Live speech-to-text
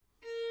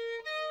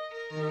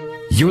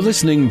You're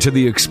listening to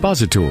the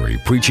expository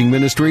preaching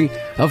ministry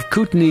of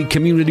Kootenai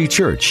Community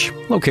Church,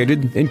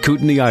 located in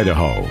Kootenai,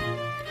 Idaho.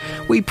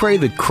 We pray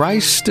that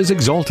Christ is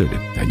exalted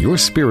and your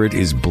spirit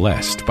is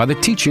blessed by the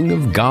teaching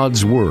of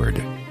God's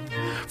Word.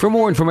 For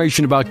more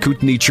information about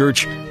Kootenai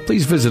Church,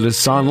 please visit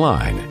us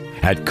online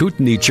at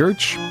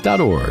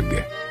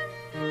kootenaichurch.org.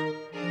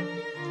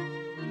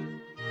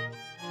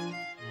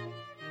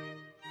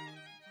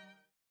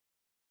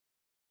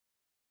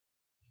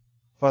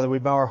 Father, we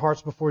bow our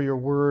hearts before your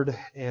word,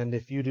 and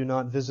if you do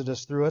not visit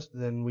us through it,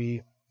 then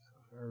we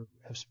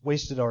have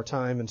wasted our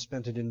time and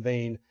spent it in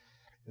vain.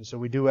 And so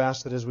we do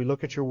ask that as we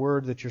look at your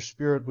word, that your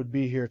Spirit would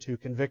be here to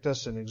convict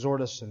us and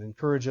exhort us and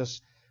encourage us.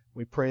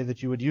 We pray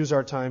that you would use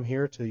our time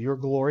here to your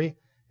glory,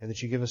 and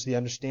that you give us the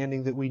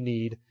understanding that we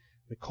need.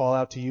 We call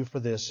out to you for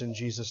this in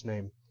Jesus'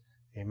 name.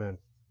 Amen.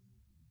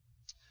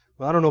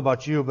 Well, I don't know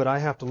about you, but I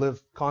have to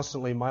live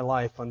constantly my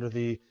life under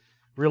the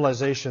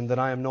realization that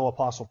I am no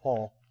Apostle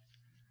Paul.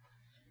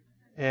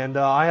 And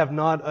I have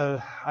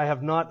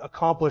not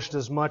accomplished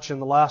as much in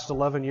the last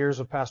 11 years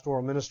of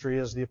pastoral ministry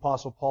as the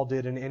Apostle Paul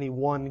did in any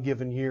one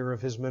given year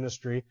of his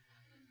ministry.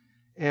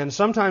 And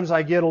sometimes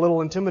I get a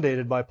little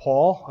intimidated by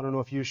Paul. I don't know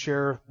if you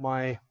share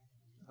my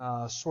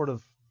sort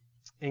of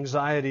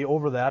anxiety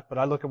over that, but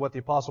I look at what the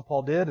Apostle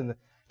Paul did and the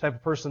type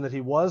of person that he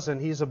was, and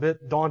he's a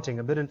bit daunting,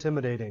 a bit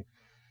intimidating.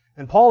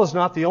 And Paul is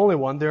not the only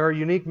one. There are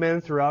unique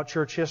men throughout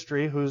church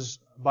history whose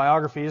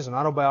biographies and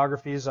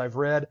autobiographies I've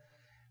read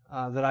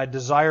that I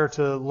desire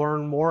to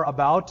learn more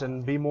about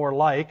and be more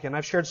like. And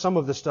I've shared some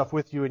of this stuff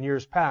with you in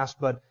years past,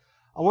 but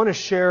I want to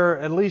share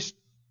at least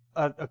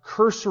a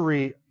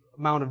cursory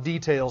amount of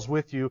details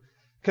with you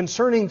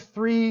concerning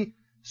three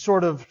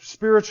sort of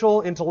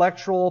spiritual,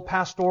 intellectual,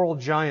 pastoral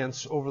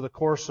giants over the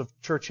course of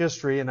church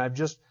history. And I've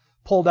just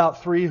pulled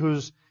out three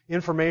whose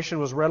information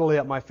was readily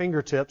at my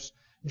fingertips: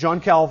 John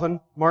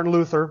Calvin, Martin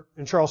Luther,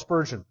 and Charles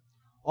Spurgeon,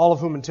 all of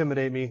whom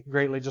intimidate me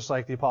greatly, just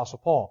like the Apostle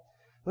Paul.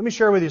 Let me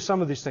share with you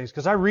some of these things,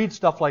 because I read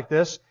stuff like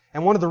this,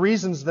 and one of the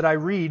reasons that I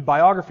read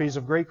biographies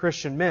of great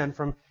Christian men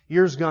from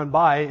years gone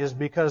by is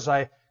because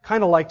I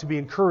kind of like to be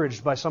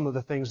encouraged by some of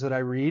the things that I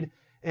read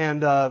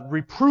and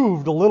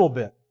reproved a little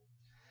bit.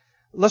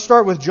 Let's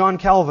start with John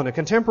Calvin. A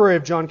contemporary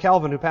of John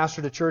Calvin who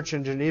pastored a church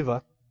in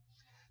Geneva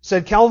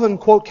said Calvin,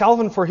 quote,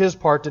 "Calvin for his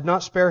part did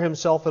not spare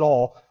himself at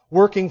all,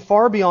 working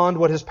far beyond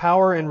what his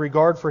power and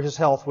regard for his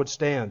health would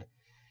stand.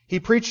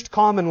 He preached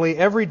commonly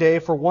every day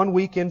for 1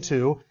 week in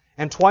 2,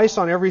 and twice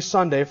on every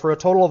Sunday for a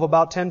total of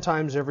about 10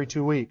 times every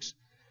 2 weeks.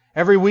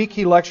 Every week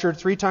he lectured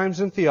 3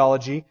 times in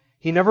theology.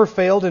 He never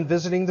failed in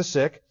visiting the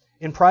sick,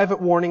 in private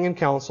warning and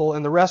counsel,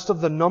 and the rest of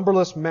the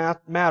numberless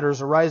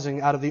matters arising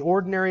out of the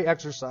ordinary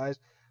exercise,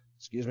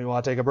 excuse me while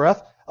I take a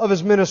breath, of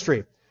his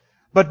ministry.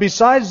 But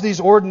besides these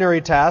ordinary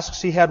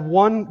tasks, he had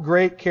one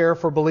great care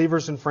for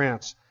believers in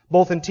France,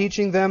 both in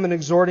teaching them and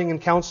exhorting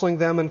and counseling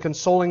them and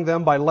consoling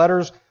them by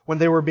letters when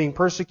they were being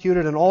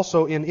persecuted, and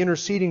also in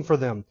interceding for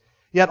them.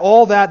 Yet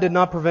all that did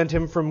not prevent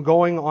him from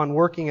going on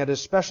working at his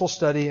special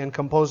study and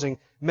composing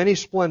many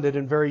splendid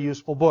and very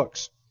useful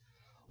books."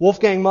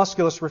 Wolfgang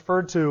Musculus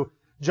referred to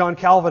John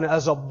Calvin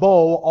as a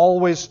bow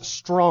always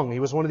strung.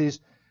 He was one of these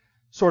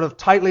sort of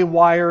tightly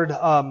wired,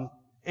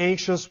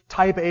 anxious,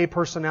 type A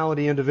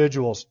personality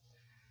individuals.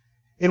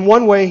 In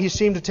one way, he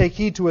seemed to take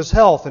heed to his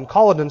health, and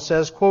Colladon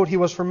says, quote, "He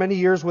was for many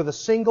years with a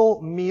single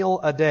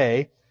meal a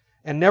day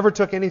and never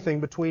took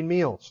anything between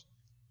meals."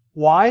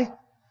 Why?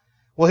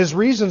 Well, his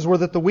reasons were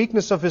that the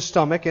weakness of his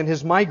stomach and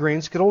his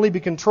migraines could only be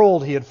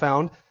controlled, he had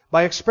found,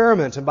 by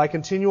experiment and by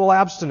continual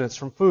abstinence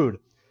from food.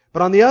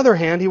 But on the other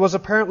hand, he was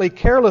apparently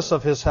careless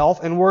of his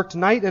health and worked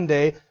night and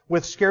day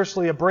with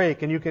scarcely a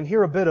break. And you can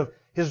hear a bit of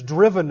his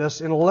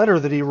drivenness in a letter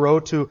that he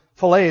wrote to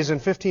Falaise in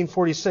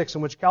 1546,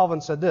 in which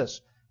Calvin said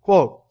this,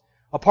 quote,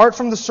 "Apart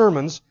from the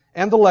sermons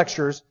and the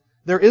lectures,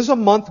 there is a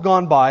month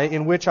gone by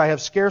in which I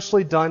have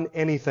scarcely done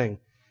anything.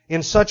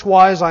 In such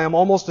wise I am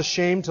almost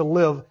ashamed to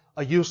live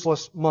a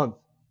useless month."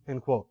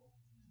 End quote.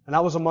 And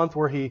that was a month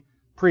where he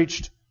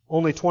preached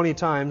only 20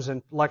 times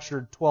and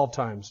lectured 12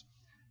 times.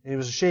 And he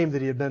was ashamed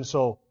that he had been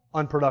so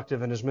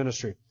unproductive in his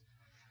ministry.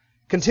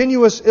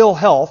 Continuous ill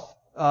health,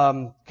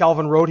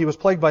 Calvin wrote, he was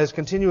plagued by his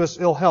continuous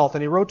ill health,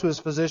 and he wrote to his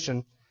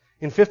physician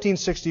in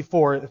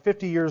 1564, at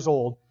 53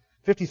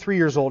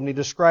 years old, and he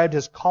described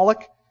his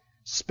colic,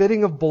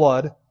 spitting of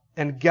blood,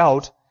 and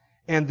gout,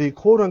 and the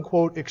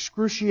quote-unquote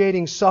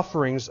excruciating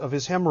sufferings of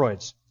his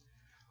hemorrhoids.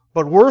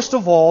 But worst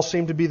of all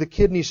seemed to be the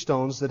kidney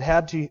stones that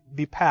had to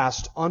be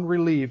passed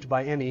unrelieved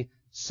by any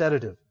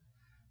sedative.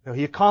 Now,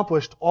 he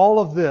accomplished all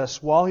of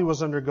this while he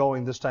was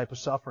undergoing this type of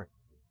suffering.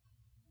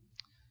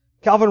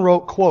 Calvin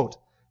wrote, quote,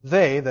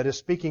 "They," that is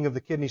speaking of the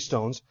kidney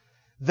stones,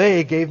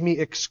 "they gave me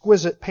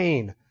exquisite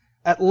pain.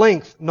 At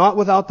length, not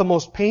without the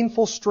most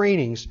painful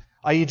strainings,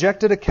 I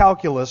ejected a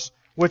calculus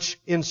which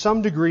in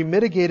some degree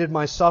mitigated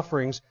my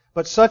sufferings,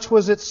 but such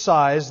was its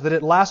size that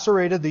it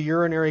lacerated the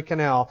urinary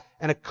canal,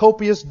 and a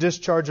copious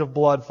discharge of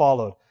blood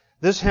followed.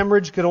 This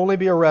hemorrhage could only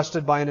be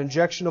arrested by an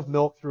injection of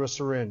milk through a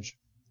syringe."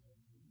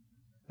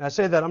 And I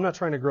say that, I'm not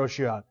trying to gross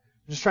you out.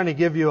 I'm just trying to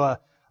give you a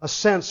a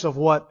sense of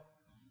what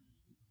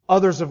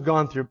others have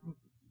gone through.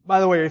 By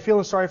the way, are you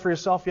feeling sorry for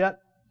yourself yet?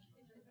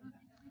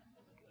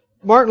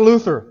 Martin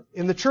Luther.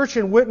 In the church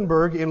in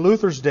Wittenberg, in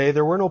Luther's day,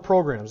 there were no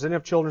programs. They didn't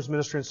have children's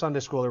ministry and Sunday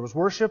school. There was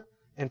worship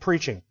and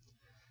preaching.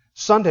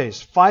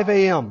 Sundays, 5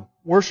 a.m.,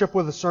 worship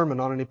with a sermon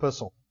on an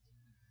epistle.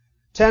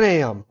 10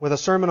 a.m. with a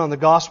sermon on the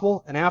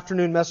gospel, an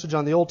afternoon message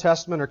on the Old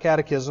Testament or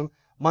catechism.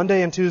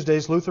 Monday and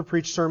Tuesdays, Luther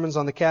preached sermons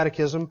on the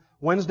catechism.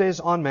 Wednesdays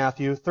on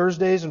Matthew.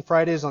 Thursdays and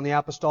Fridays on the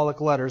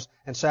apostolic letters.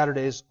 And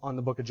Saturdays on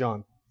the book of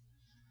John.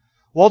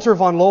 Walter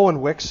von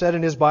Lowenwick said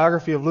in his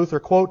biography of Luther,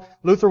 quote,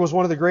 Luther was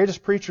one of the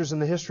greatest preachers in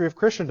the history of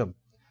Christendom.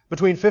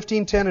 Between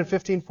 1510 and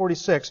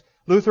 1546,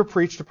 Luther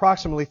preached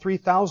approximately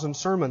 3,000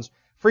 sermons.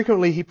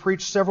 Frequently, he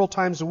preached several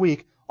times a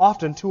week,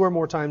 often 2 or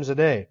more times a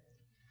day.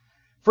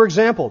 For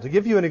example, to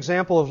give you an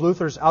example of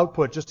Luther's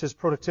output, just his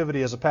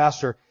productivity as a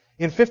pastor,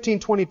 in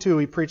 1522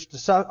 he preached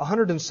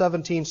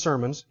 117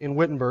 sermons in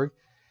Wittenberg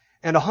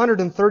and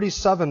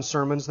 137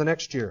 sermons the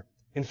next year.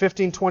 In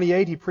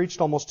 1528 he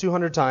preached almost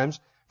 200 times.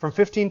 From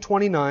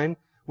 1529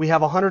 we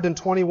have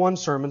 121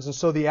 sermons, and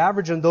so the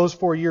average in those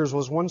 4 years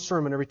was 1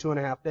 sermon every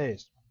 2.5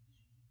 days.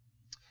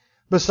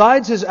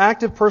 Besides his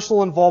active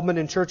personal involvement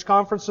in church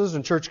conferences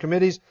and church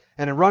committees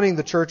and in running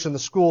the church and the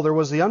school, there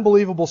was the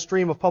unbelievable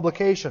stream of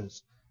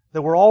publications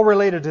that were all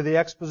related to the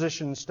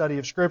exposition and study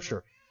of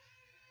Scripture.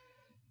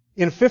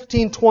 In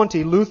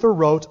 1520, Luther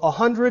wrote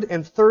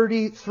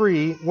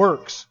 133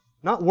 works.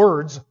 Not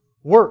words,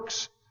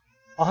 works.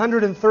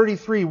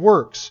 133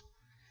 works.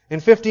 In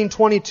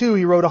 1522,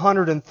 he wrote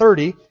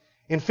 130.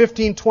 In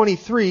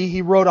 1523,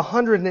 he wrote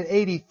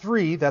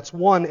 183. That's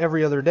 1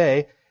 every other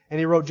day. And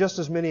he wrote just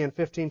as many in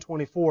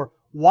 1524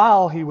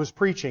 while he was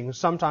preaching,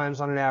 sometimes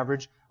on an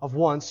average of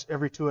once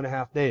every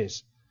 2.5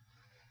 days.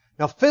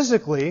 Now,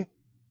 physically,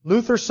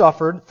 Luther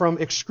suffered from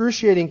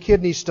excruciating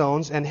kidney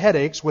stones and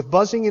headaches with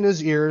buzzing in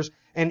his ears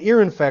and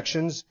ear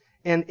infections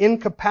and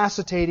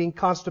incapacitating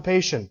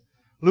constipation.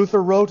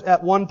 Luther wrote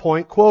at one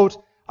point, quote,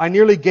 I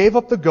nearly gave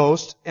up the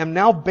ghost, am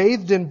now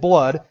bathed in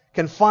blood,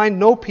 can find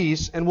no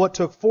peace, and what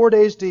took 4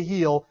 days to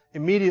heal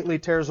immediately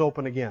tears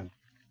open again.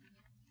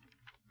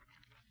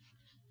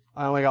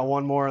 I only got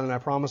one more, and then I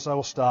promise I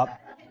will stop.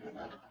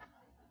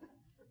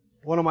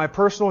 One of my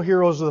personal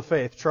heroes of the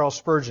faith, Charles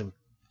Spurgeon.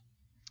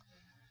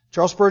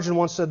 Charles Spurgeon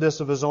once said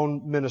this of his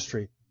own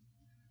ministry.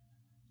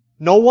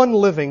 No one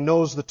living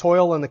knows the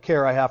toil and the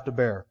care I have to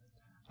bear.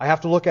 I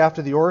have to look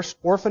after the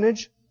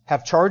orphanage,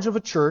 have charge of a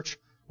church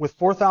with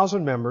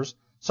 4,000 members.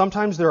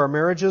 Sometimes there are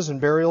marriages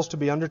and burials to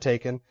be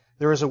undertaken.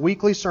 There is a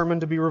weekly sermon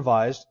to be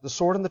revised, the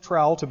sword and the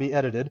trowel to be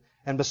edited,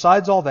 and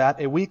besides all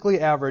that, a weekly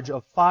average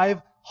of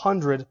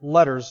 500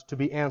 letters to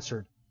be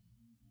answered.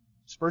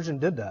 Spurgeon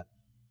did that.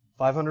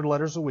 500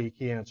 letters a week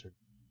he answered.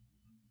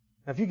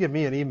 Now, if you give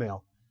me an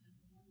email,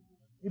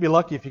 you'd be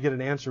lucky if you get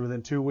an answer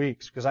within 2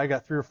 weeks, because I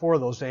got 3 or 4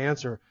 of those to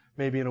answer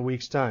maybe in a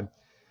week's time.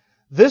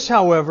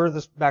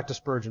 Back to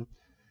Spurgeon.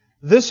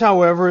 This,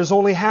 however, is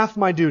only half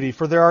my duty,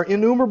 for there are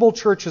innumerable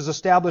churches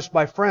established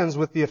by friends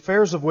with the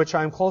affairs of which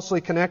I am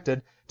closely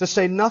connected, to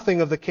say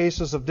nothing of the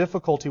cases of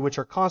difficulty which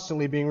are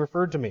constantly being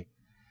referred to me.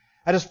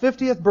 At his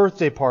 50th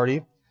birthday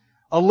party,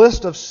 a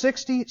list of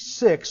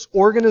 66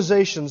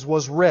 organizations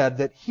was read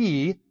that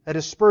he, that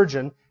is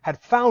Spurgeon,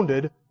 had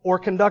founded or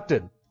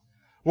conducted.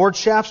 Lord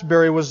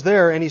Shaftesbury was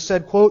there, and he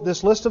said, quote,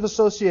 this list of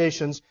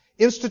associations,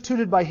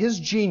 instituted by his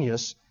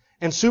genius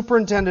and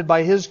superintended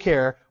by his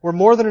care, were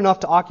more than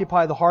enough to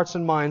occupy the hearts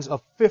and minds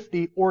of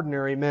 50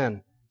 ordinary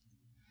men.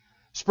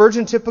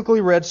 Spurgeon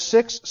typically read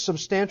 6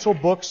 substantial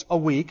books a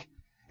week,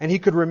 and he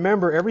could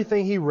remember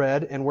everything he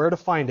read and where to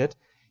find it.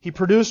 He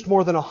produced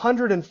more than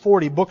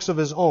 140 books of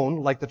his own,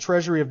 like The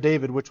Treasury of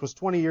David, which was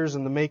 20 years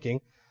in the making,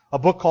 a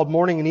book called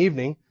Morning and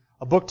Evening,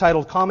 a book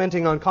titled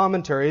Commenting on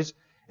Commentaries,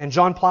 and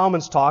John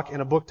Plowman's Talk,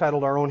 and a book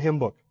titled Our Own Hymn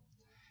Book.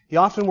 He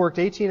often worked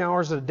 18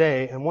 hours a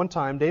day, and one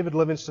time David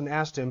Livingstone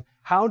asked him,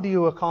 how do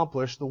you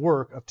accomplish the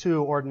work of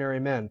 2 ordinary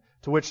men?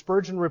 To which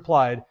Spurgeon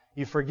replied,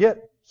 you forget,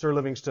 Sir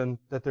Livingstone,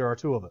 that there are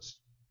 2 of us,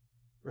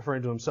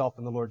 referring to himself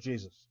and the Lord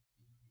Jesus.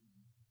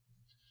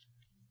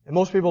 And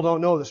most people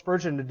don't know that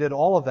Spurgeon did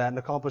all of that and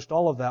accomplished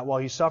all of that while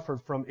he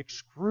suffered from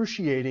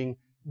excruciating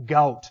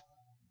gout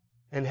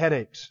and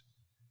headaches.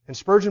 And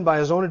Spurgeon, by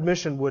his own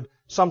admission, would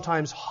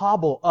sometimes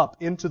hobble up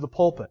into the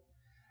pulpit,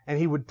 and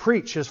he would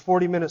preach his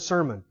 40-minute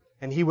sermon,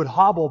 and he would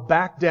hobble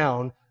back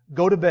down,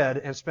 go to bed,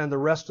 and spend the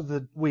rest of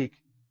the week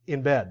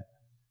in bed,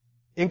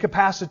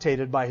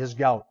 incapacitated by his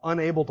gout,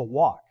 unable to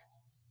walk.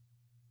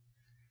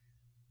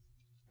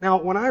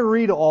 Now, when I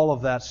read all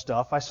of that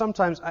stuff,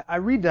 I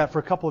read that for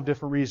a couple of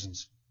different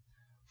reasons.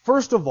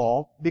 First of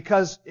all,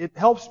 because it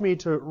helps me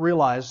to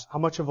realize how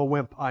much of a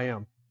wimp I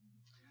am.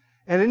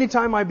 And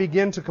anytime I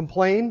begin to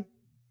complain,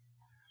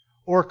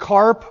 or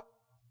carp,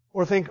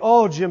 or think,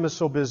 oh, Jim is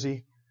so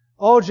busy.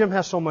 Oh, Jim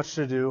has so much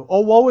to do.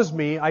 Oh, woe is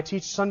me. I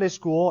teach Sunday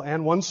school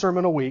and 1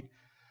 sermon a week.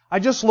 I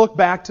just look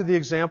back to the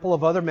example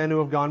of other men who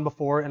have gone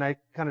before, and I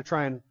kind of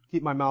try and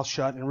keep my mouth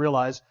shut and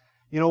realize,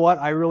 you know what?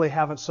 I really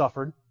haven't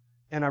suffered,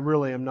 and I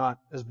really am not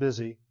as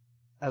busy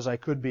as I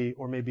could be,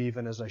 or maybe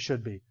even as I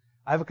should be.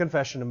 I have a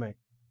confession to make.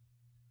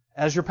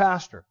 As your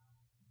pastor,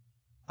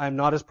 I am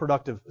not as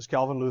productive as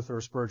Calvin, Luther,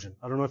 or Spurgeon.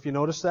 I don't know if you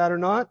noticed that or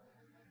not.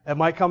 It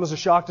might come as a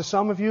shock to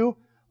some of you,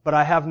 but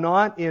I have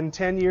not in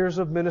 10 years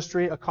of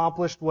ministry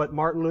accomplished what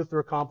Martin Luther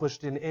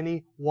accomplished in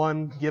any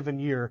one given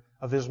year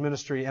of his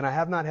ministry, and I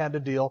have not had to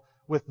deal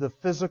with the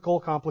physical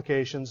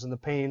complications and the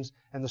pains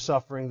and the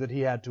suffering that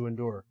he had to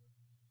endure.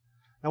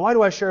 Now, why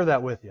do I share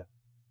that with you?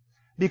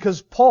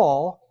 Because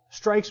Paul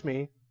strikes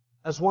me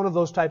as one of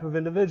those type of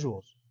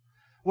individuals.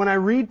 When I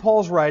read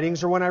Paul's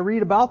writings or when I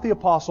read about the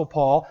Apostle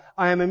Paul,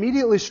 I am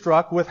immediately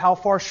struck with how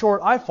far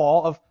short I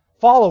fall of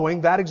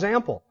following that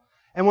example.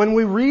 And when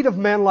we read of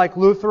men like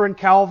Luther and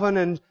Calvin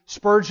and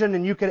Spurgeon,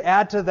 and you could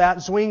add to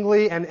that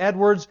Zwingli and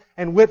Edwards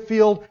and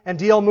Whitefield and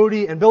D.L.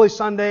 Moody and Billy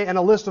Sunday and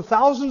a list of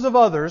thousands of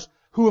others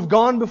who have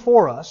gone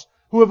before us,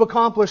 who have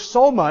accomplished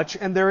so much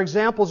and their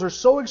examples are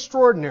so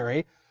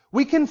extraordinary,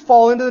 we can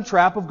fall into the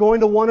trap of going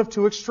to one of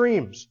two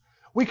extremes.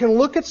 We can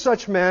look at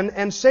such men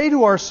and say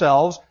to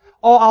ourselves,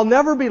 oh, I'll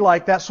never be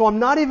like that, so I'm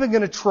not even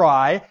going to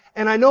try,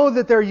 and I know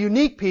that they're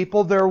unique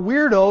people, they're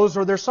weirdos,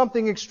 or there's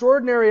something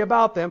extraordinary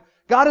about them.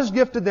 God has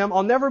gifted them.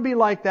 I'll never be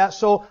like that,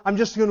 so I'm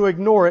just going to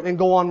ignore it and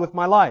go on with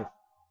my life.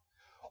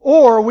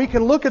 Or we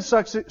can look at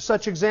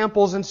such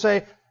examples and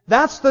say,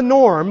 that's the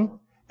norm,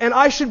 and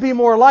I should be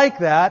more like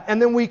that, and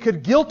then we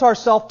could guilt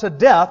ourselves to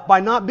death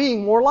by not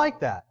being more like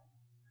that.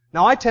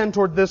 Now, I tend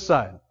toward this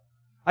side.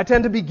 I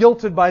tend to be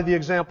guilted by the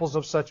examples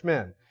of such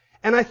men.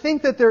 And I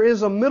think that there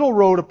is a middle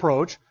road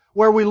approach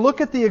where we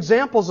look at the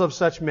examples of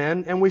such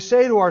men and we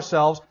say to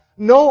ourselves,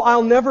 no,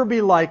 I'll never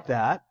be like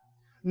that.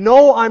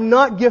 No, I'm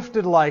not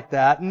gifted like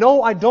that.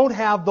 No, I don't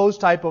have those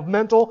type of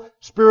mental,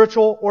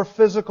 spiritual, or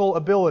physical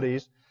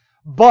abilities.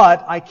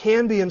 But I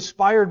can be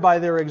inspired by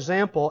their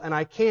example, and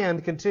I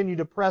can continue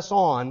to press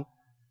on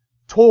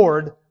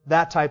toward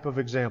that type of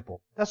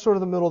example. That's sort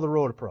of the middle of the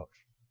road approach.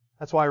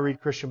 That's why I read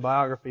Christian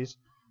biographies.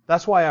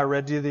 That's why I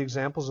read to you the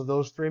examples of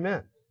those three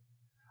men.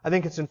 I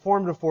think it's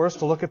informative for us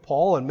to look at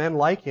Paul and men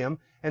like him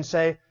and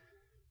say,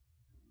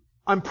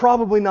 I'm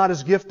probably not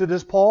as gifted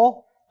as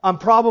Paul. I'm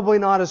probably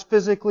not as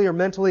physically or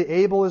mentally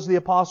able as the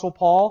Apostle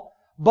Paul,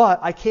 but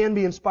I can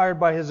be inspired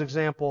by his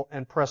example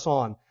and press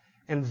on.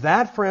 And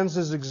that, friends,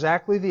 is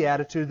exactly the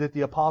attitude that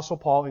the Apostle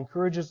Paul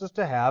encourages us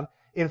to have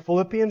in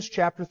Philippians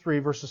chapter 3,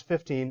 verses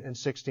 15 and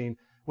 16,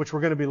 which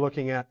we're going to be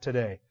looking at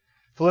today.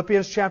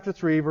 Philippians chapter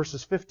 3,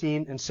 verses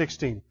 15 and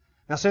 16.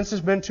 Now, since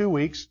it's been 2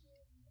 weeks,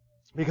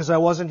 because I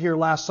wasn't here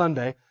last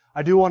Sunday,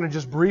 I do want to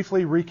just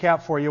briefly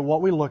recap for you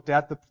what we looked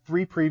at the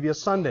 3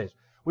 previous Sundays.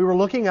 We were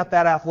looking at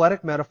that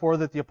athletic metaphor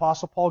that the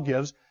Apostle Paul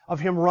gives of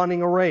him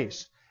running a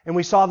race. And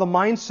we saw the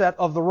mindset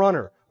of the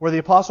runner, where the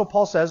Apostle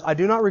Paul says, I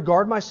do not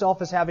regard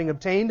myself as having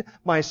obtained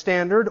my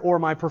standard or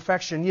my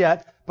perfection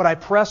yet, but I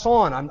press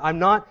on.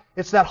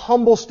 It's that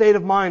humble state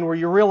of mind where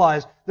you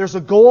realize there's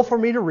a goal for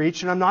me to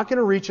reach, and I'm not going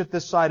to reach it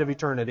this side of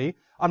eternity.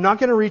 I'm not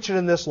going to reach it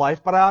in this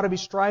life, but I ought to be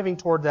striving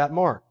toward that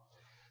mark.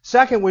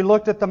 Second, we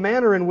looked at the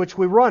manner in which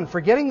we run,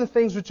 forgetting the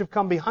things which have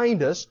come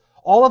behind us,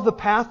 all of the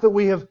path that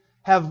we have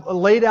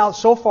laid out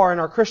so far in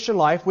our Christian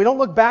life. We don't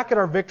look back at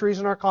our victories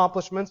and our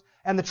accomplishments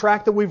and the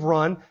track that we've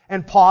run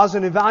and pause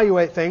and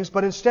evaluate things,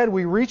 but instead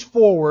we reach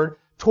forward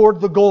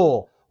toward the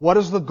goal. What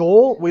is the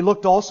goal? We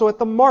looked also at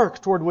the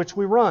mark toward which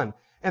we run,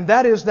 and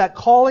that is that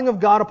calling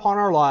of God upon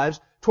our lives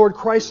toward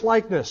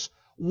Christ-likeness.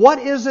 What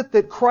is it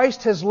that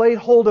Christ has laid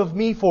hold of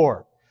me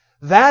for?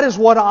 That is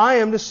what I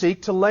am to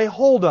seek to lay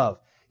hold of.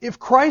 If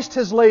Christ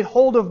has laid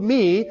hold of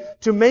me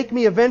to make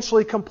me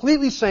eventually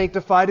completely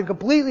sanctified and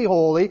completely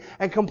holy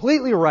and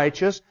completely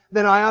righteous,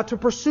 then I ought to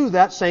pursue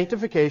that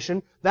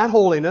sanctification, that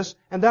holiness,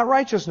 and that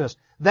righteousness.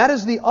 That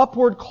is the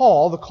upward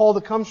call, the call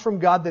that comes from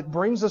God that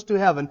brings us to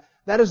heaven.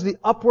 That is the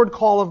upward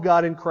call of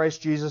God in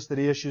Christ Jesus that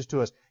He issues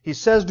to us. He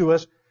says to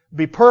us,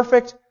 be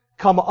perfect,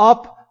 come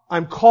up,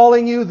 I'm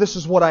calling you, this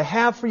is what I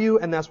have for you,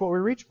 and that's what we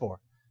reach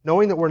for.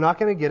 Knowing that we're not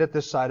going to get it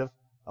this side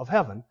of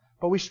heaven,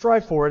 but we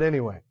strive for it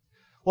anyway.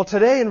 Well,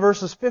 today in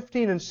verses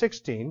 15 and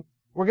 16,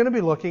 we're going to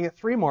be looking at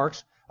 3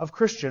 marks of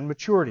Christian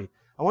maturity.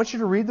 I want you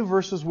to read the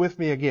verses with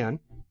me again.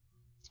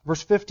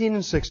 Verse 15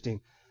 and 16.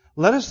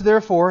 Let us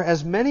therefore,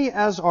 as many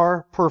as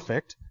are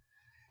perfect,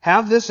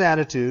 have this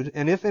attitude,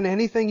 and if in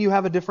anything you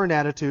have a different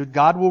attitude,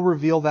 God will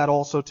reveal that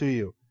also to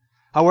you.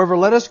 However,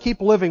 let us keep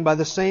living by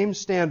the same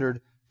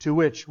standard to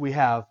which we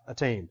have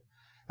attained.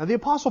 Now, the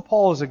Apostle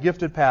Paul is a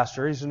gifted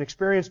pastor. He's an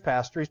experienced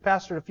pastor. He's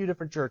pastored a few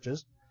different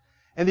churches.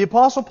 And the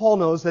Apostle Paul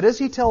knows that as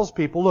he tells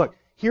people, look,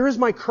 here is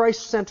my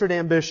Christ-centered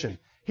ambition.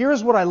 Here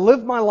is what I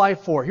live my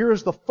life for. Here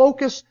is the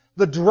focus,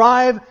 the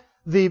drive,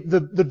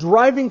 the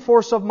driving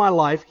force of my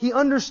life. He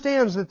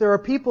understands that there are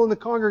people in the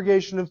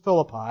congregation in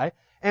Philippi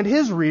and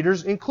his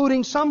readers,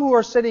 including some who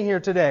are sitting here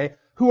today,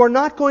 who are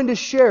not going to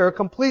share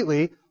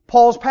completely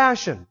Paul's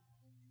passion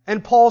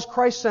and Paul's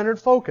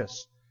Christ-centered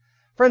focus.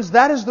 Friends,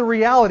 that is the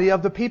reality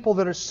of the people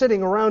that are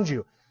sitting around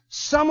you.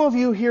 Some of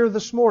you here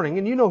this morning,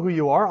 and you know who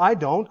you are, I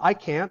don't, I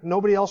can't,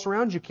 nobody else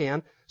around you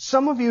can.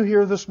 Some of you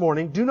here this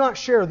morning do not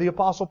share the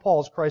Apostle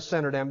Paul's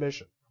Christ-centered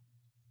ambition.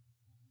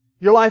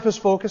 Your life is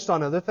focused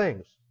on other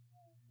things.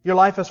 Your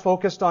life is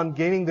focused on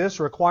gaining this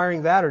or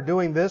acquiring that or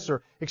doing this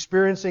or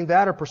experiencing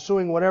that or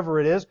pursuing whatever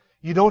it is,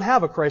 you don't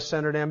have a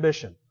Christ-centered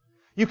ambition.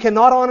 You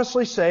cannot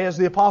honestly say, as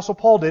the Apostle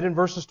Paul did in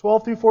verses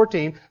 12 through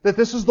 14, that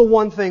this is the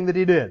one thing that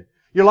he did.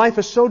 Your life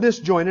is so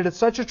disjointed, it's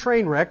such a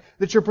train wreck,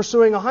 that you're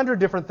pursuing 100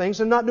 different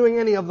things and not doing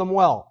any of them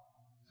well.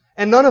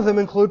 And none of them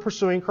include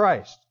pursuing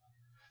Christ.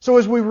 So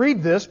as we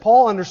read this,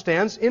 Paul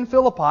understands in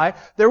Philippi,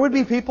 there would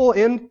be people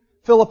in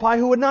Philippi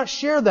who would not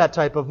share that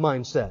type of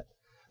mindset.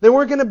 They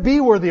weren't going to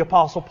be where the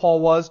Apostle Paul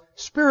was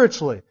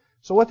spiritually.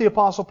 So what the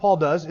Apostle Paul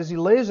does is he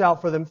lays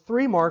out for them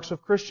 3 marks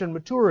of Christian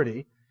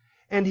maturity,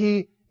 and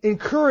he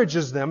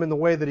encourages them in the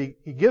way that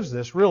he gives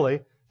this,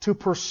 really, to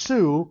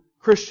pursue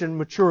Christian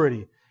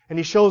maturity. And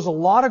he shows a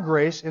lot of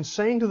grace in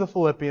saying to the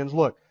Philippians,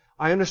 look,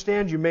 I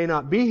understand you may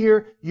not be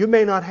here, you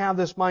may not have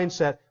this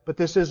mindset, but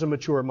this is a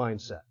mature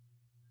mindset.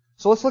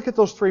 So let's look at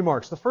those 3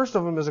 marks. The first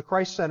of them is a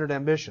Christ-centered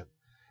ambition.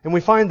 And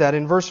we find that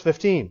in verse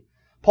 15.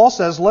 Paul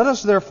says, let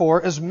us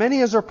therefore, as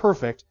many as are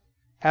perfect,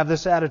 have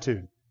this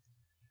attitude.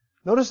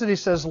 Notice that he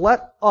says,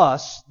 let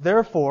us,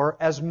 therefore,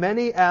 as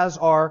many as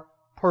are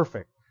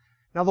perfect.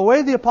 Now the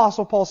way the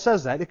Apostle Paul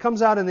says that, it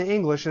comes out in the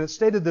English, and it's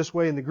stated this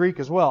way in the Greek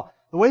as well.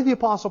 The way the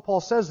Apostle Paul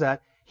says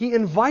that, he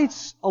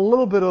invites a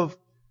little bit of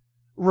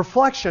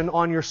reflection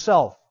on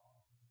yourself.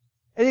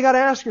 And you got to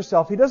ask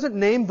yourself, he doesn't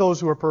name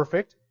those who are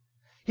perfect.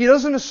 He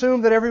doesn't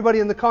assume that everybody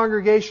in the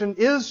congregation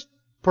is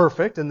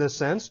perfect in this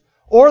sense,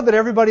 or that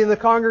everybody in the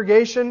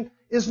congregation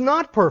is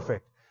not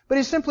perfect. But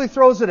he simply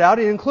throws it out.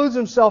 He includes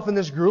himself in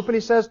this group, and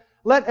he says,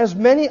 let as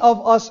many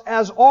of us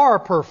as are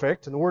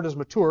perfect, and the word is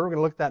mature, we're going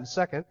to look at that in a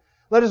second,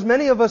 let as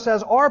many of us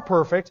as are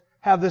perfect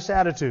have this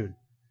attitude.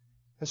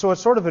 And so it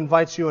sort of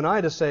invites you and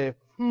I to say,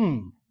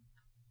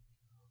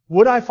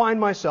 would I find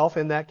myself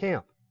in that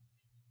camp?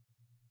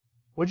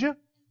 Would you?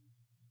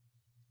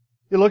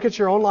 You look at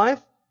your own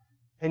life,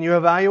 and you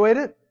evaluate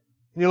it,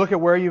 and you look at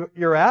where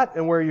you're at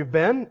and where you've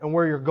been and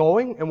where you're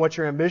going and what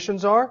your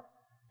ambitions are.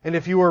 And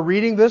if you were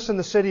reading this in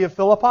the city of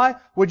Philippi,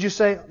 would you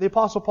say, the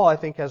Apostle Paul, I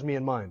think, has me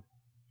in mind.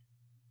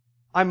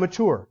 I'm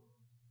mature.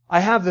 I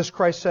have this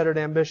Christ-centered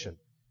ambition.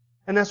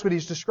 And that's what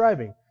he's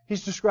describing.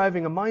 He's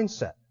describing a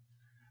mindset.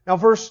 Now,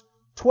 verse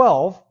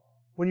 12,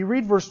 when you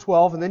read verse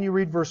 12 and then you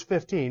read verse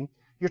 15,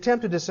 you're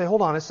tempted to say,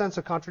 hold on, I sense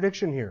a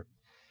contradiction here.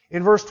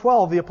 In verse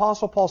 12, the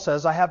Apostle Paul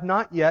says, I have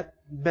not yet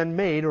been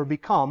made or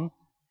become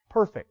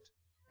perfect.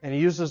 And he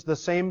uses the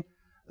same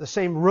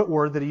root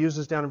word that he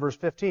uses down in verse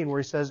 15 where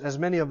he says, as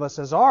many of us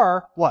as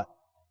are, what?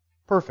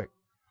 Perfect.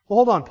 Well,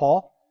 hold on,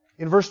 Paul.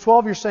 In verse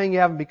 12, you're saying you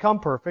haven't become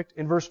perfect.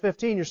 In verse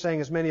 15, you're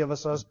saying as many of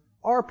us as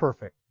are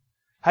perfect.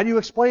 How do you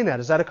explain that?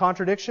 Is that a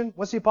contradiction?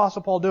 What's the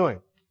Apostle Paul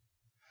doing?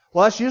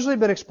 Well, that's usually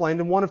been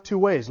explained in one of 2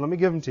 ways. Let me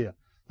give them to you.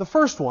 The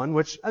first one,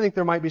 which I think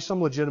there might be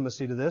some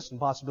legitimacy to this and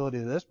possibility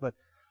to this, but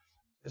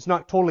it's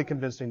not totally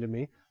convincing to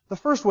me. The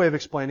first way of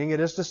explaining it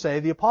is to say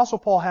the Apostle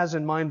Paul has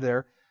in mind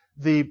there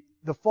the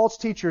false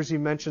teachers he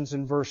mentions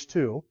in verse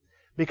 2,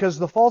 because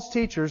the false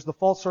teachers, the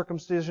false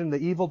circumcision, the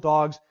evil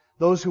dogs,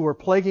 those who were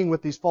plaguing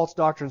with these false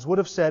doctrines would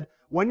have said,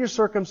 when you're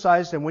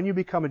circumcised and when you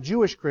become a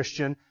Jewish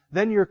Christian,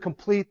 then you're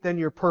complete, then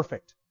you're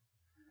perfect.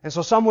 And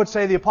so some would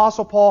say the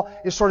Apostle Paul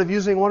is sort of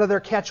using one of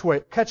their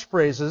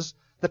catchphrases,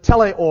 the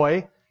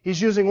teleoi.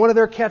 He's using one of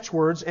their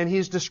catchwords and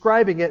he's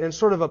describing it in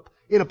sort of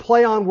in a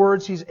play on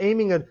words. He's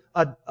aiming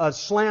a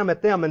slam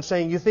at them and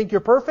saying, you think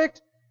you're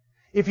perfect?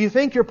 If you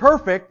think you're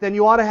perfect, then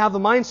you ought to have the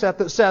mindset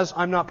that says,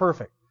 I'm not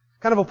perfect.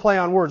 Kind of a play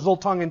on words, a little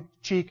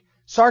tongue-in-cheek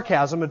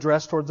sarcasm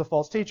addressed towards the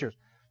false teachers.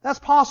 That's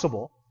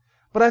possible.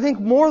 But I think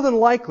more than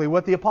likely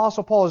what the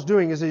Apostle Paul is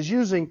doing is he's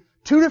using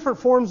 2 different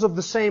forms of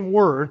the same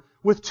word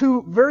with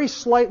 2 very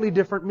slightly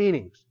different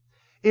meanings.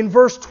 In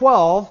verse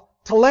 12,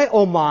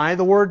 teleomai,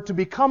 the word to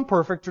become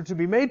perfect or to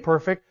be made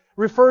perfect,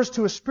 refers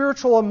to a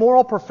spiritual and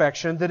moral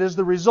perfection that is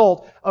the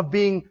result of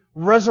being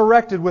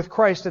resurrected with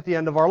Christ at the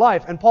end of our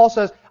life. And Paul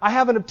says, I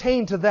haven't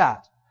obtained to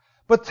that.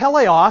 But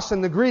teleos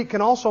in the Greek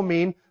can also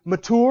mean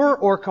mature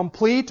or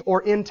complete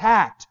or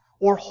intact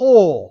or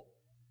whole.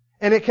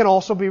 And it can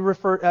also be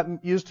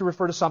used to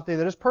refer to something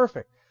that is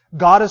perfect.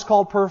 God is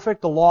called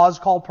perfect. The law is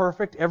called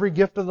perfect. Every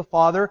gift of the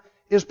Father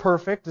is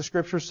perfect, the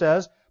Scripture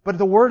says. But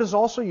the word is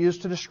also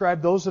used to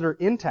describe those that are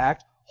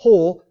intact,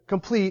 whole,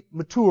 complete,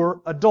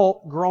 mature,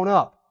 adult, grown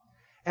up.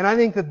 And I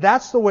think that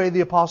that's the way the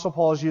Apostle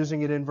Paul is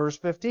using it in verse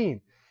 15.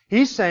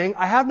 He's saying,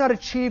 I have not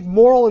achieved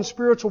moral and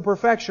spiritual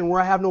perfection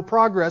where I have no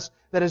progress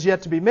that is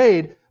yet to be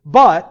made,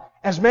 but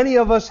as many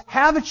of us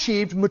have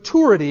achieved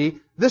maturity,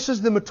 this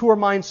is the mature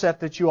mindset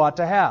that you ought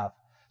to have.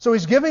 So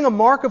he's giving a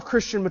mark of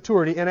Christian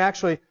maturity, and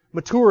actually,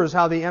 mature is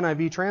how the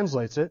NIV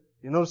translates it.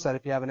 You notice that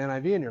if you have an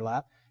NIV in your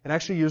lap, it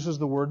actually uses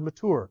the word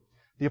mature.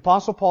 The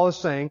Apostle Paul is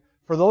saying,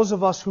 for those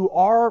of us who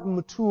are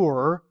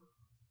mature,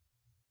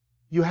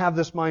 you have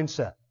this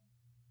mindset.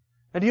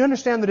 Now, do you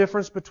understand the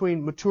difference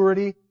between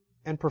maturity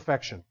and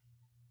perfection?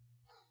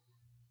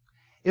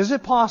 Is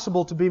it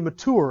possible to be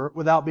mature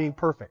without being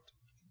perfect?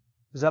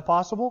 Is that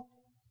possible?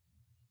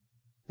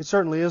 It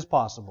certainly is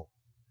possible.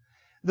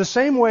 The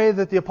same way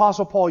that the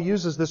Apostle Paul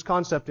uses this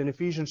concept in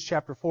Ephesians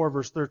chapter 4,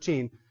 verse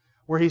 13,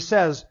 where he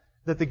says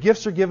that the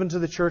gifts are given to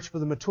the church for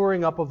the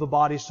maturing up of the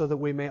body so that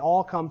we may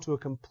all come to a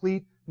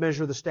complete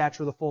measure of the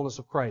stature of the fullness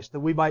of Christ, that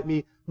we might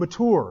be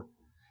mature.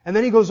 And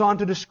then he goes on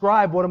to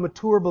describe what a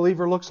mature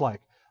believer looks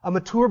like. A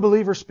mature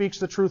believer speaks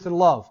the truth in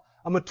love.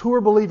 A mature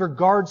believer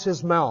guards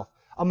his mouth.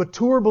 A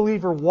mature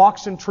believer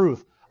walks in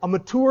truth. A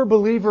mature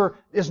believer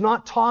is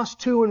not tossed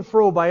to and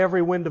fro by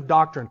every wind of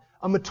doctrine.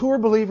 A mature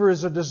believer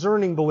is a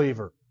discerning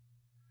believer.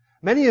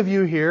 Many of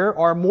you here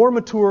are more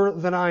mature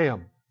than I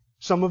am.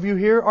 Some of you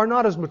here are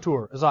not as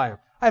mature as I am.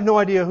 I have no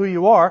idea who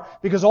you are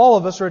because all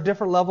of us are at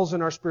different levels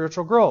in our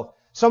spiritual growth.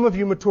 Some of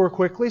you mature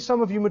quickly,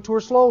 some of you mature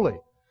slowly.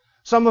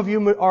 Some of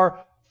you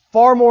are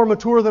far more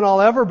mature than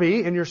I'll ever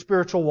be in your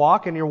spiritual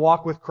walk and your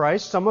walk with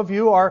Christ. Some of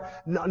you are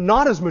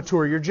not as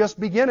mature. You're just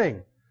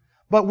beginning.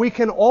 But we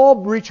can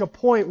all reach a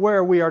point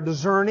where we are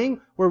discerning,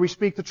 where we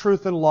speak the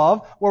truth in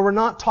love, where we're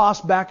not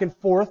tossed back and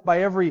forth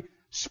by every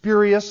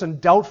spurious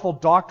and doubtful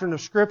doctrine of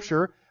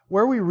Scripture,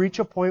 where we reach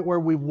a point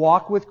where we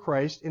walk with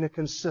Christ in a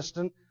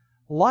consistent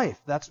life.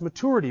 That's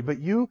maturity. But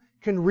you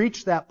can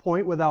reach that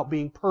point without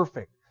being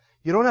perfect.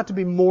 You don't have to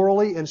be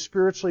morally and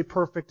spiritually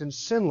perfect and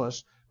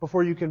sinless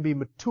before you can be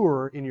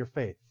mature in your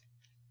faith.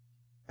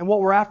 And what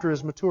we're after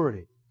is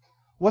maturity.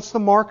 What's the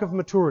mark of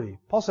maturity?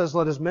 Paul says,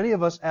 let as many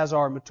of us as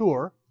are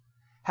mature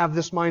have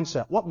this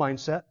mindset. What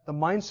mindset? The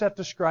mindset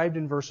described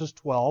in verses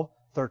 12,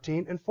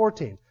 13, and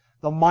 14.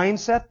 The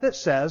mindset that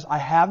says, I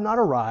have not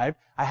arrived,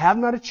 I have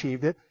not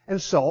achieved it,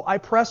 and so I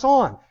press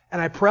on.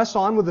 And I press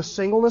on with a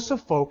singleness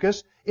of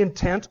focus,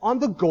 intent on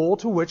the goal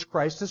to which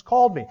Christ has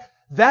called me.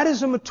 That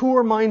is a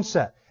mature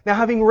mindset. Now,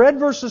 having read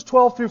verses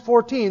 12 through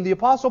 14, the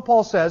Apostle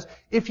Paul says,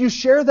 if you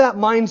share that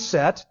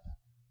mindset,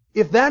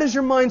 if that is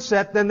your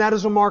mindset, then that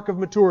is a mark of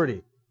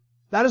maturity.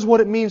 That is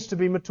what it means to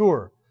be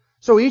mature.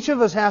 So each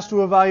of us has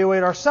to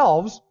evaluate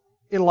ourselves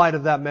in light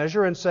of that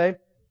measure and say,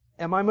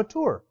 am I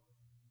mature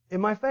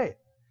in my faith?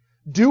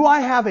 Do I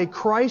have a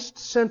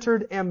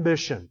Christ-centered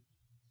ambition?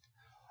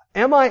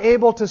 Am I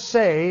able to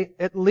say,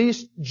 at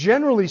least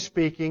generally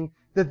speaking,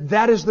 that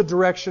that is the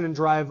direction and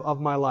drive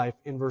of my life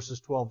in verses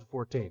 12 to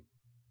 14?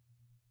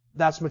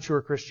 That's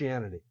mature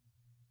Christianity.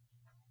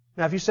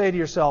 Now, if you say to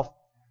yourself,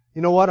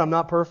 you know what, I'm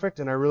not perfect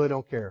and I really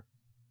don't care.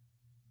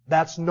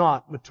 That's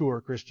not mature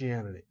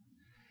Christianity.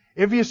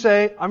 If you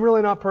say, I'm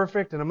really not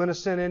perfect and I'm going to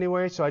sin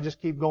anyway, so I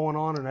just keep going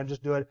on and I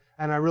just do it,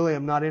 and I really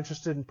am not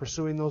interested in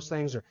pursuing those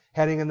things or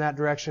heading in that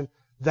direction,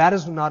 that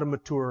is not a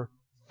mature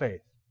faith.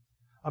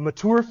 A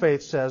mature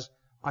faith says,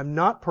 I'm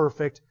not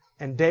perfect,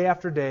 and day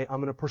after day I'm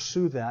going to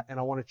pursue that, and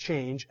I want to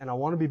change, and I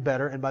want to be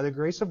better, and by the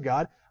grace of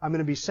God, I'm going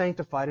to be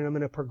sanctified, and I'm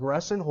going to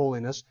progress in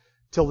holiness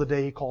till the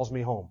day He calls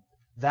me home.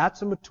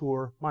 That's a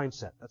mature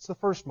mindset. That's the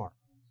first mark.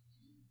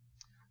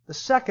 The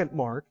second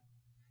mark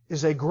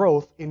is a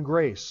growth in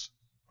grace.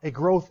 A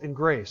growth in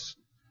grace.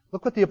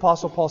 Look what the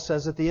Apostle Paul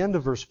says at the end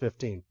of verse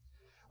 15.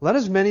 Let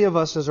as many of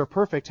us as are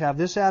perfect have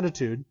this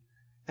attitude,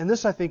 and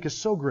this I think is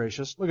so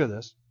gracious. Look at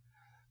this.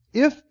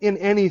 If in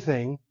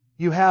anything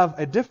you have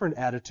a different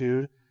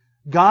attitude,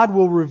 God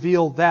will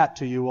reveal that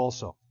to you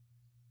also.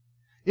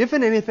 If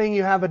in anything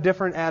you have a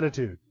different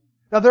attitude.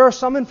 Now there are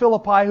some in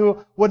Philippi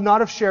who would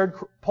not have shared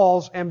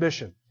Paul's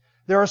ambition.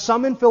 There are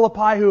some in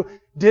Philippi who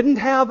didn't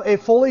have a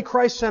fully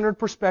Christ-centered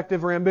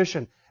perspective or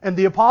ambition. And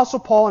the Apostle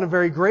Paul, in a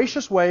very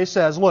gracious way,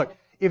 says, look,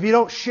 if you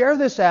don't share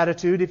this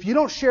attitude, if you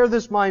don't share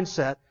this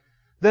mindset,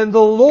 then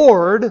the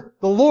Lord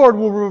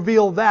will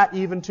reveal that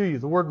even to you.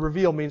 The word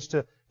reveal means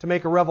to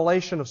make a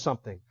revelation of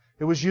something.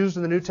 It was used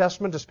in the New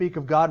Testament to speak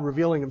of God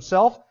revealing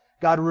Himself,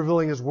 God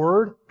revealing His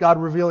Word,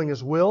 God revealing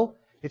His will.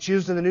 It's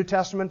used in the New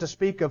Testament to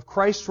speak of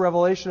Christ's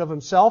revelation of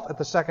Himself at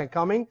the second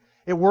coming.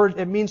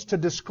 It means to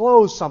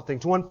disclose something,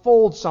 to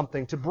unfold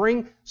something, to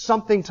bring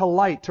something to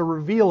light, to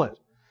reveal it.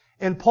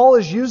 And Paul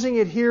is using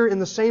it here in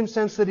the same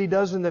sense that he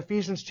does in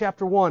Ephesians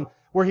chapter 1,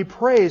 where he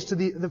prays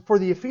for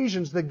the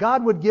Ephesians that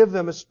God would give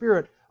them a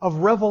spirit of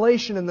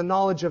revelation in the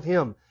knowledge of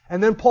Him.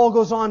 And then Paul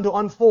goes on to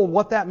unfold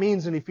what that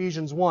means in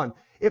Ephesians 1.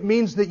 It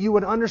means that you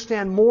would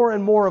understand more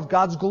and more of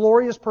God's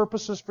glorious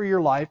purposes for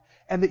your life,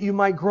 and that you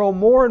might grow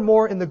more and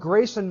more in the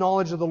grace and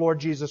knowledge of the Lord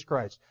Jesus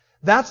Christ.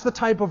 That's the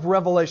type of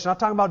revelation. I'm not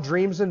talking about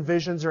dreams and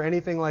visions or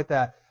anything like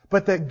that.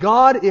 But that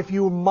God, if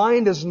your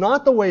mind is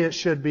not the way it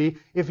should be,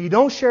 if you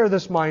don't share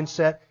this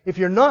mindset, if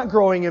you're not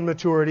growing in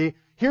maturity,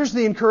 here's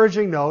the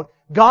encouraging note.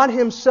 God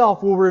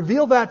Himself will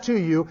reveal that to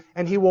you,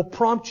 and He will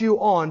prompt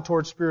you on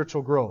towards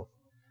spiritual growth.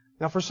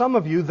 Now for some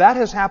of you, that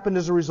has happened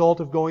as a result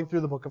of going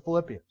through the book of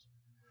Philippians.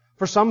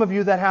 For some of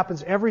you, that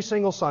happens every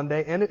single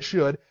Sunday, and it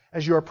should,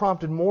 as you are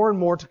prompted more and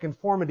more to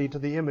conformity to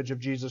the image of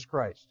Jesus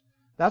Christ.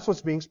 That's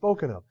what's being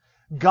spoken of.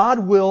 God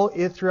will,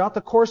 throughout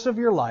the course of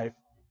your life,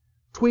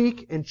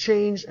 tweak and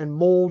change and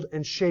mold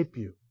and shape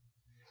you.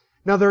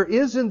 Now there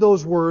is in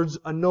those words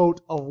a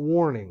note of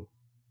warning.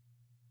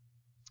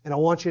 And I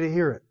want you to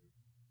hear it.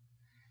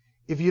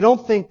 If you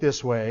don't think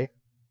this way,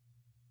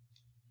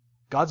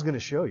 God's going to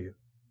show you.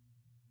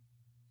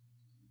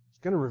 He's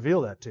going to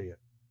reveal that to you.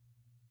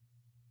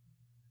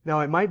 Now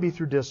it might be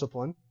through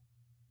discipline.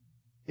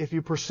 If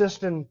you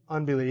persist in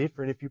unbelief,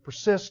 or if you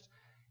persist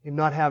in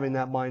not having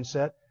that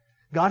mindset.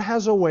 God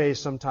has a way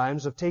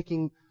sometimes of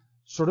taking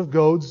sort of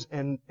goads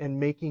and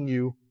making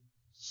you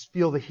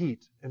feel the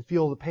heat and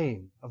feel the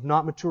pain of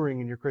not maturing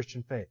in your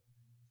Christian faith.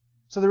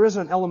 So there is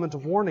an element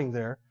of warning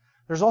there.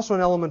 There's also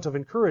an element of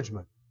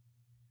encouragement.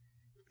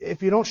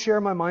 If you don't share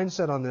my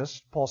mindset on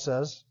this, Paul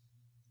says,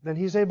 then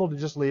he's able to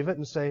just leave it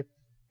and say,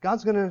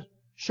 God's going to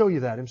show you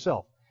that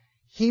Himself.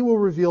 He will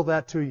reveal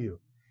that to you.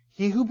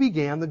 He who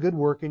began the good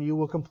work in you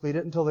will complete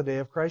it until the day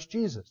of Christ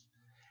Jesus.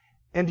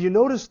 And do you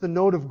notice the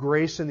note of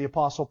grace in the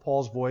Apostle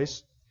Paul's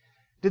voice?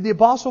 Did the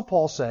Apostle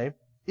Paul say,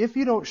 if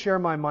you don't share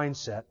my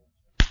mindset,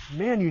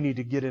 man, you need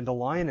to get into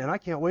line, and I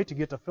can't wait to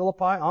get to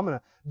Philippi. I'm going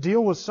to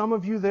deal with some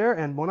of you there,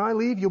 and when I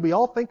leave, you'll be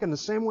all thinking the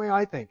same way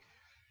I think.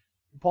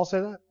 Did Paul say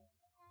that?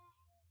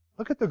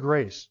 Look at the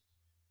grace.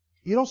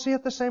 You don't see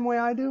it the same way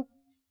I do?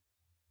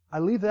 I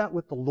leave that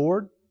with the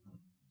Lord.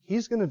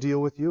 He's going to deal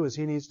with you as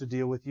He needs to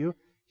deal with you.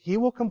 He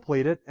will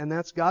complete it, and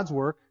that's God's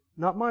work,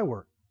 not my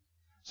work.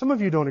 Some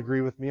of you don't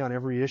agree with me on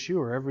every issue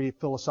or every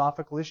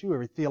philosophical issue,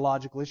 every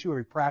theological issue,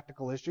 every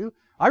practical issue.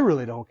 I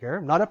really don't care.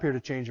 I'm not up here to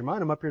change your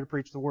mind. I'm up here to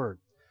preach the Word.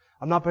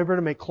 I'm not up here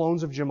to make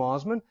clones of Jim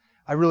Osmond.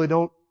 I really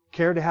don't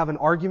care to have an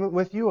argument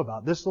with you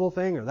about this little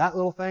thing or that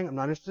little thing. I'm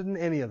not interested in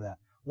any of that.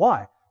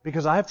 Why?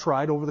 Because I have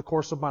tried over the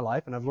course of my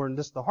life, and I've learned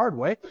this the hard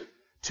way,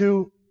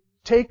 to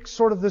take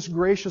sort of this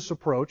gracious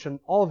approach, and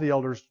all of the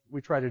elders,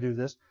 we try to do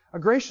this, a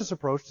gracious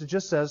approach that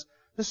just says,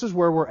 this is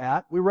where we're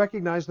at. We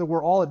recognize that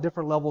we're all at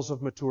different levels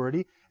of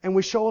maturity, and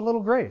we show a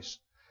little grace.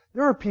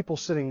 There are people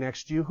sitting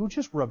next to you who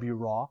just rub you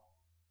raw.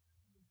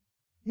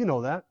 You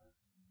know that.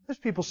 There's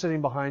people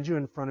sitting behind you,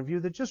 in front of you,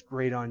 that just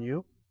grate on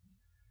you.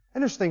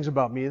 And there's things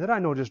about me that I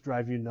know just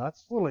drive you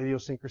nuts. Little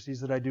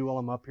idiosyncrasies that I do while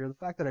I'm up here. The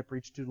fact that I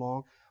preach too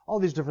long. All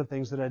these different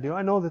things that I do.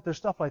 I know that there's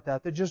stuff like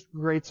that that just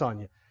grates on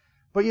you.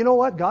 But you know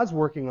what? God's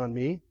working on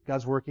me.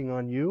 God's working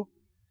on you.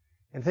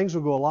 And things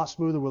will go a lot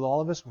smoother with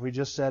all of us if we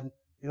just said,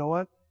 you know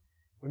what?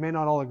 We may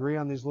not all agree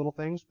on these little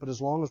things, but as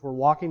long as we're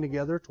walking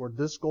together toward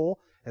this goal,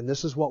 and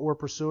this is what we're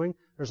pursuing,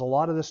 there's a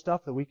lot of this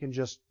stuff that we can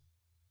just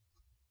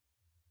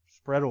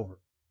spread over.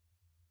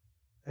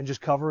 And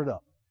just cover it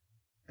up.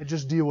 And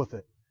just deal with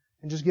it.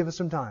 And just give it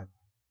some time.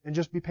 And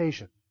just be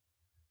patient.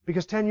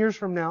 Because 10 years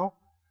from now,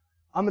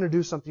 I'm going to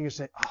do something you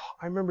say, oh,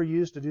 I remember you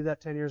used to do that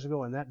 10 years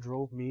ago and that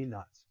drove me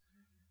nuts.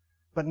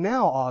 But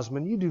now,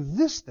 Osmond, you do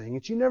this thing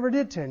that you never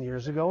did 10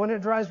 years ago and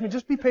it drives me.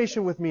 Just be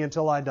patient with me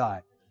until I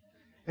die.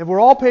 If we're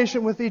all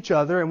patient with each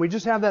other and we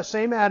just have that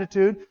same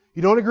attitude,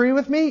 you don't agree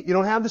with me, you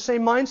don't have the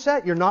same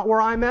mindset, you're not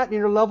where I'm at in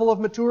your level of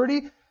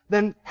maturity,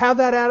 then have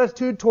that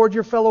attitude toward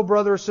your fellow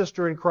brother or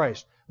sister in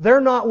Christ. They're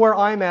not where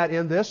I'm at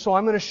in this, so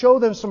I'm going to show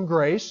them some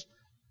grace.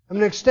 I'm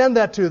going to extend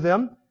that to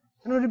them,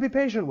 and I'm going to be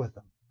patient with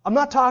them. I'm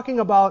not talking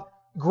about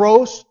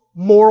gross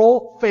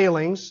moral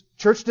failings,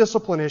 church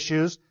discipline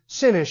issues,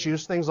 sin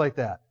issues, things like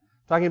that.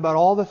 I'm talking about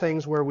all the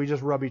things where we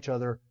just rub each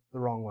other the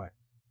wrong way.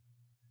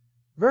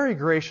 Very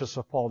gracious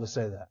of Paul to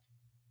say that.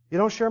 You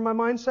don't share my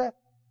mindset?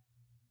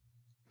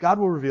 God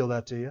will reveal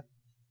that to you.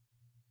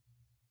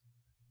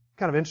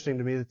 Kind of interesting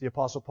to me that the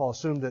Apostle Paul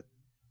assumed that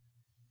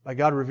by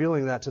God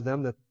revealing that to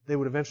them, that they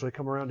would eventually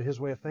come around to His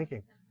way of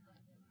thinking.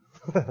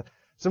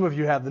 Some of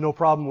you have no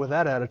problem with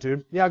that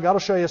attitude. Yeah, God will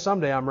show you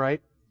someday I'm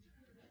right.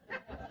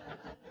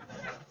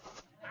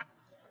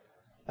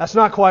 That's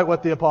not quite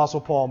what the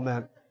Apostle Paul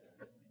meant.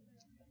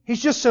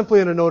 He's just simply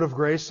in a note of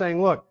grace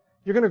saying, look,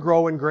 you're going to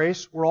grow in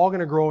grace. We're all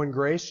going to grow in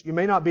grace. You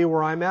may not be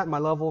where I'm at in my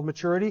level of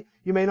maturity.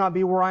 You may not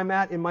be where I'm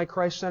at in my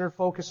Christ-centered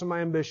focus and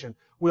my ambition.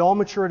 We all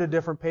mature at a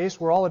different pace.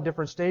 We're all at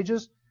different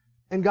stages.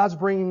 And God's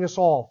bringing us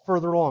all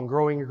further along,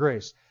 growing in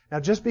grace.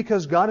 Now, just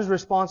because God is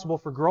responsible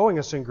for growing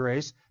us in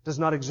grace does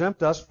not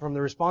exempt us from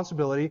the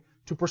responsibility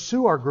to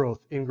pursue our growth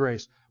in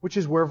grace, which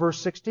is where verse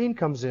 16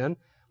 comes in.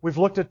 We've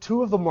looked at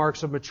two of the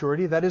marks of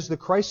maturity. That is the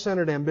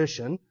Christ-centered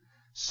ambition.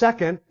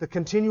 Second, the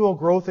continual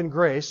growth in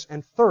grace.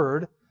 And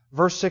third,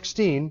 verse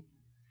 16,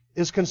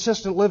 is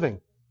consistent living.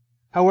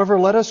 However,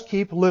 let us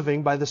keep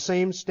living by the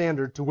same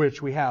standard to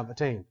which we have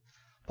attained.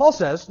 Paul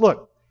says,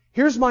 look,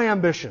 here's my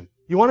ambition.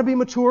 You want to be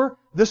mature?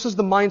 This is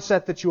the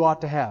mindset that you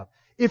ought to have.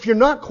 If you're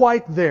not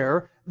quite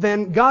there,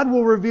 then God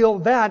will reveal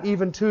that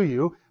even to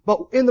you.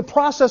 But in the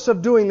process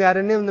of doing that,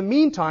 and in the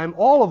meantime,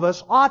 all of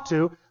us ought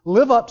to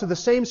live up to the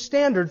same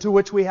standard to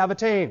which we have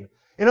attained.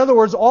 In other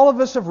words, all of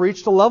us have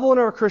reached a level in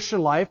our Christian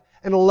life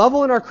and a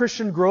level in our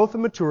Christian growth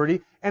and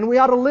maturity, and we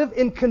ought to live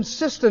in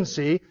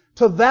consistency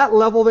to that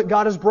level that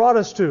God has brought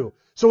us to.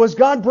 So as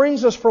God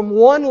brings us from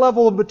one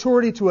level of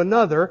maturity to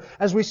another,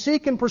 as we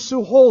seek and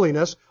pursue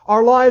holiness,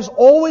 our lives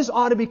always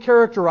ought to be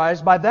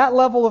characterized by that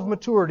level of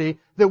maturity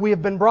that we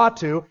have been brought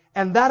to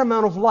and that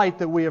amount of light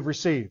that we have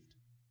received.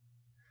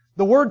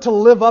 The word to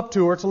live up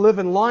to or to live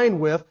in line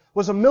with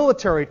was a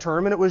military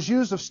term, and it was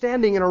used of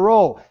standing in a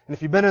row. And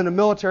if you've been in the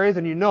military,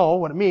 then you know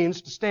what it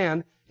means to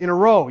stand in a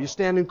row. You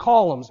stand in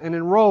columns and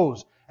in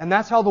rows. And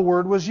that's how the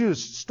word was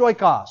used,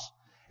 stoikos.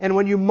 And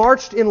when you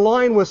marched in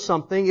line with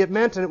something, it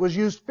meant, and it was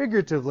used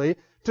figuratively,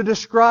 to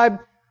describe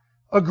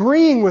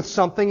agreeing with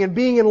something and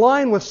being in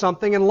line with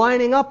something and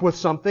lining up with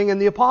something.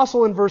 And the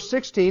apostle in verse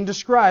 16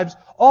 describes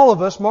all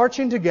of us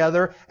marching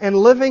together and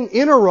living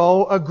in a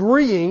row,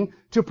 agreeing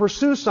to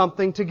pursue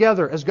something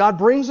together. As God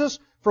brings us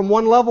from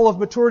one level of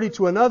maturity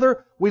to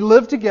another, we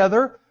live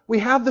together, we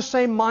have the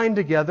same mind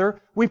together,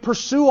 we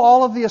pursue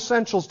all of the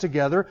essentials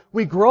together,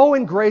 we grow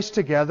in grace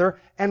together,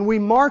 and we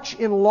march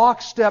in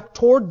lockstep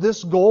toward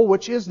this goal,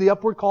 which is the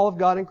upward call of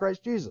God in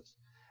Christ Jesus.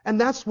 And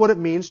that's what it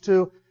means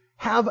to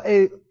have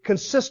a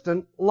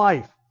consistent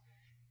life.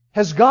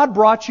 Has God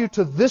brought you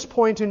to this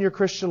point in your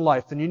Christian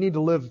life? Then you need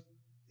to live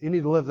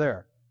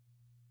there.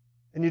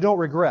 And you don't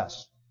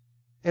regress.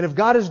 And if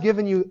God has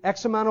given you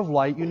X amount of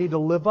light, you need to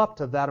live up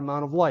to that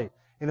amount of light.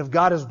 And if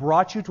God has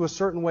brought you to a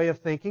certain way of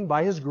thinking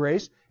by His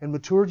grace and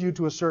matured you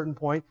to a certain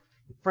point,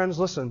 friends,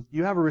 listen,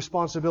 you have a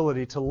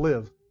responsibility to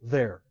live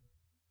there.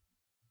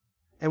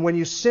 And when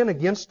you sin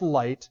against the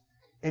light,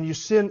 and you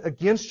sin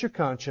against your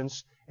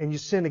conscience, and you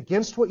sin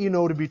against what you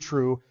know to be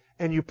true,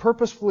 and you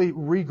purposefully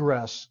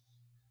regress,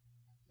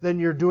 then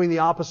you're doing the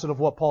opposite of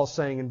what Paul's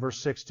saying in verse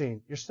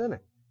 16. You're sinning.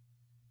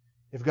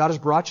 If God has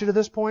brought you to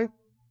this point,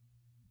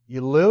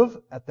 you live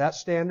at that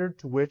standard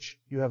to which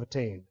you have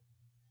attained.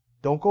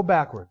 Don't go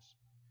backwards.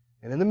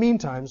 And in the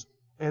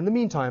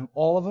meantime,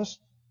 all of us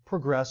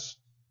progress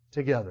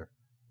together,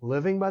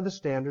 living by the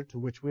standard to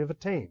which we have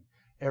attained.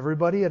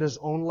 Everybody at his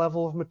own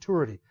level of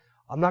maturity.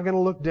 I'm not going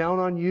to look down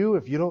on you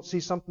if you don't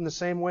see something the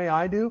same way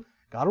I do.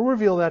 God will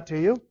reveal that to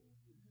you.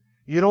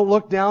 You don't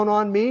look down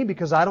on me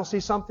because I don't see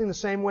something the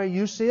same way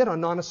you see it on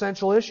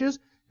non-essential issues.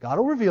 God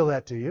will reveal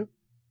that to you.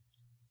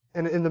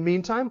 And in the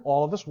meantime,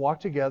 all of us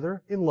walk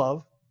together in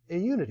love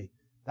and unity.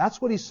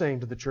 That's what he's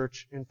saying to the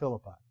church in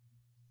Philippi.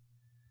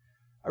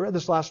 I read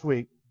this last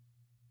week,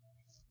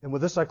 and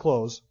with this I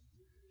close.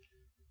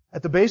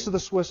 At the base of the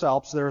Swiss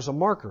Alps, there is a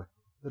marker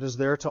that is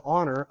there to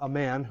honor a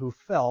man who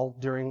fell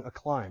during a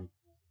climb.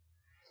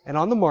 And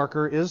on the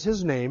marker is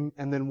his name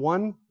and then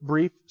one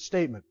brief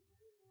statement.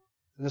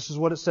 And this is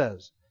what it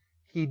says.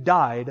 He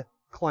died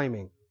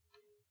climbing.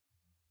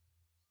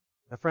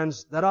 Now,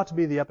 friends, that ought to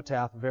be the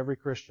epitaph of every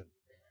Christian.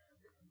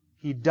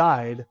 He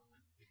died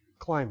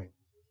climbing.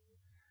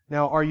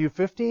 Now, are you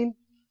 15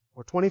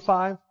 or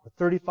 25 or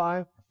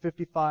 35 or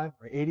 55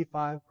 or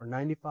 85 or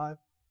 95?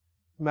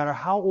 No matter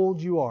how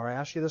old you are, I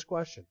ask you this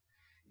question.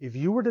 If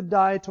you were to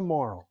die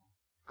tomorrow,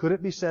 could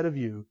it be said of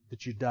you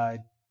that you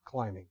died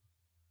climbing?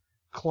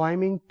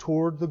 Climbing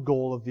toward the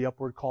goal of the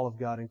upward call of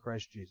God in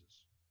Christ Jesus.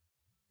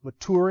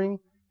 Maturing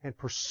and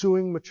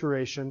pursuing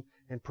maturation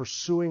and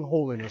pursuing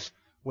holiness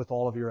with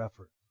all of your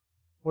effort.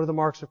 What are the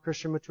marks of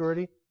Christian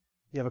maturity?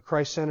 You have a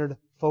Christ-centered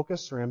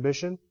focus or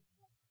ambition.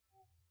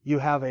 You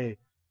have a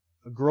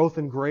growth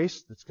in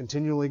grace that's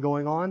continually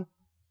going on.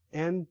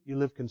 And you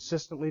live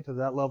consistently to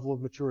that level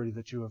of maturity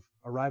that you have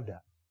arrived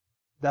at.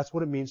 That's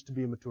what it means to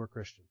be a mature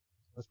Christian.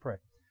 Let's pray.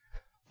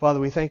 Father,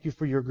 we thank you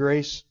for your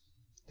grace.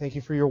 Thank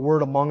you for your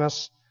word among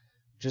us,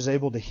 which is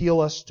able to heal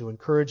us, to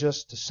encourage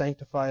us, to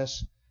sanctify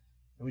us.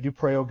 And we do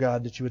pray, O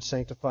God, that you would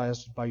sanctify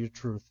us by your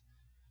truth.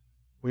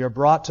 We are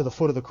brought to the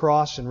foot of the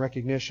cross in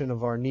recognition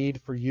of our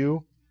need for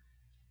you,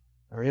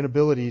 our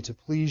inability to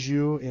please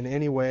you in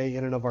any way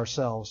in and of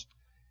ourselves.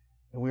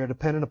 And we are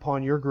dependent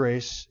upon your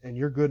grace and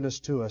your goodness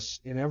to us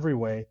in every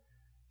way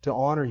to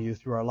honor you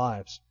through our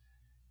lives.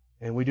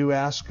 And we do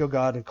ask, O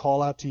God, and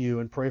call out to you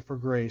and pray for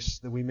grace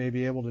that we may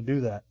be able to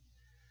do that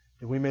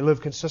we may live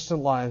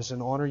consistent lives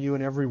and honor you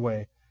in every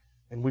way.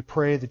 And we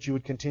pray that you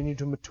would continue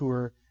to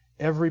mature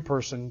every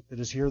person that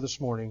is here this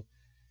morning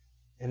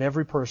and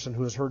every person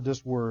who has heard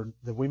this word,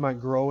 that we might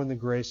grow in the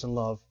grace and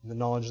love and the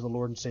knowledge of the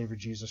Lord and Savior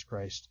Jesus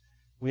Christ.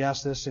 We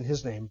ask this in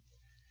His name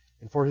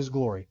and for His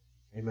glory.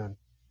 Amen.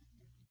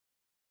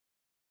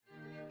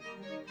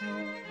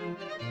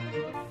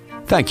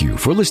 Thank you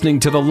for listening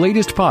to the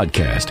latest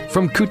podcast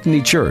from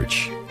Kootenai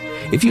Church.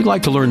 If you'd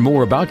like to learn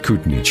more about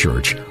Kootenai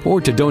Church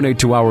or to donate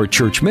to our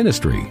church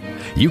ministry,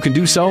 you can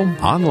do so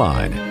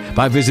online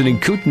by visiting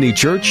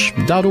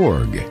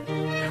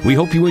kootenaichurch.org. We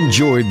hope you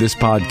enjoyed this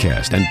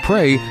podcast and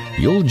pray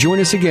you'll join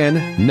us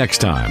again next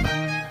time.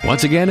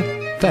 Once again,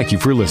 thank you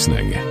for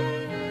listening.